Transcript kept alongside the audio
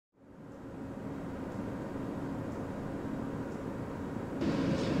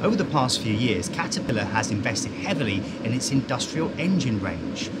Over the past few years, Caterpillar has invested heavily in its industrial engine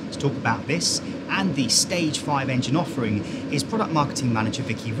range. To talk about this and the Stage 5 engine offering is Product Marketing Manager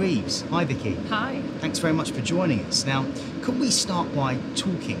Vicki Reeves. Hi Vicki. Hi. Thanks very much for joining us. Now, could we start by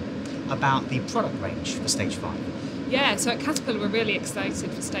talking about the product range for Stage 5? Yeah, so at Caterpillar we're really excited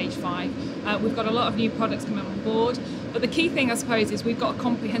for Stage 5. We've got a lot of new products coming on board, but the key thing I suppose is we've got a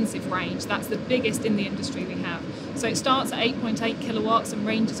comprehensive range. That's the biggest in the industry we have. So it starts at 8.8 kilowatts and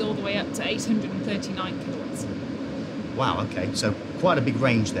ranges all the way up to 839 kilowatts. Wow, okay, so quite a big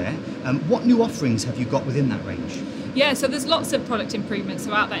range there. What new offerings have you got within that range? Yeah, so there's lots of product improvements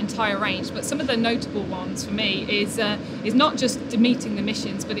throughout that entire range, but some of the notable ones for me is not just meeting the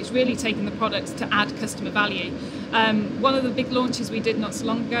missions, but it's really taking the products to add customer value. One of the big launches we did not so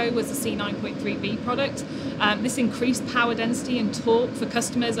long ago was the C9.3B product. This increased power density and torque for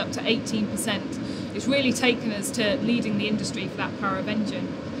customers up to 18%. It's really taken us to leading the industry for that power of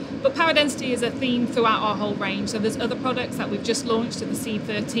engine. But power density is a theme throughout our whole range. So there's other products that we've just launched to the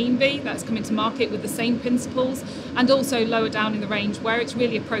C13B that's coming to market with the same principles, and also lower down in the range where it's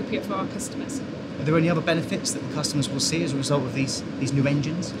really appropriate for our customers. Are there any other benefits that the customers will see as a result of these new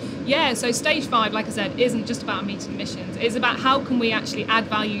engines? Yeah, so Stage 5, like I said, isn't just about meeting emissions. It's about how can we actually add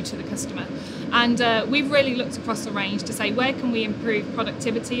value to the customer. And we've really looked across the range to say where can we improve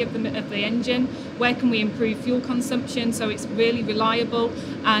productivity of the engine, where can we improve fuel consumption so it's really reliable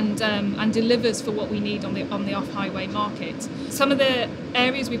and delivers for what we need on the off-highway market. Some of the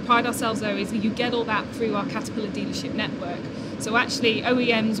areas we pride ourselves though is that you get all that through our Caterpillar dealership network. So actually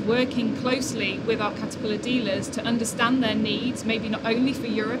OEMs working closely with our Caterpillar dealers to understand their needs, maybe not only for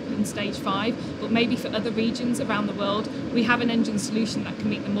Europe and Stage 5, but maybe for other regions around the world. We have an engine solution that can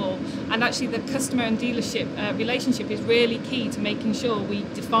meet them all. And actually the customer and dealership relationship is really key to making sure we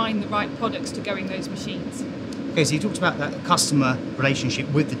define the right products to go in those machines. Okay, so you talked about that customer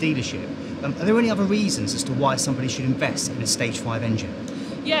relationship with the dealership. Are there any other reasons as to why somebody should invest in a Stage 5 engine?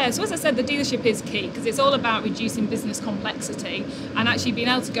 Yeah, so as I said, the dealership is key because it's all about reducing business complexity and actually being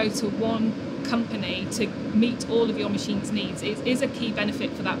able to go to one company to meet all of your machine's needs is a key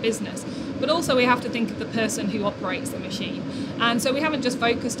benefit for that business. But also we have to think of the person who operates the machine. And so we haven't just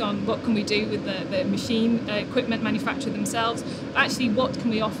focused on what can we do with the machine equipment manufacturer themselves, but actually what can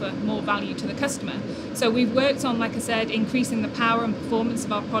we offer more value to the customer. So we've worked on, like I said, increasing the power and performance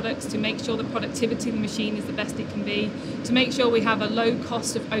of our products to make sure the productivity of the machine is the best it can be, to make sure we have a low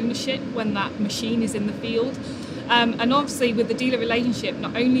cost of ownership when that machine is in the field. And obviously with the dealer relationship,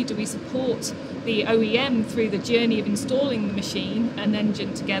 not only do we support the OEM through the journey of installing the machine and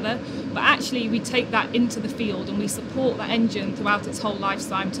engine together, but actually we take that into the field and we support that engine throughout its whole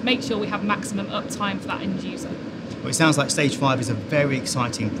lifetime to make sure we have maximum uptime for that end user. Well, it sounds like Stage 5 is a very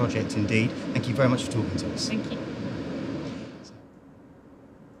exciting project indeed. Thank you very much for talking to us. Thank you.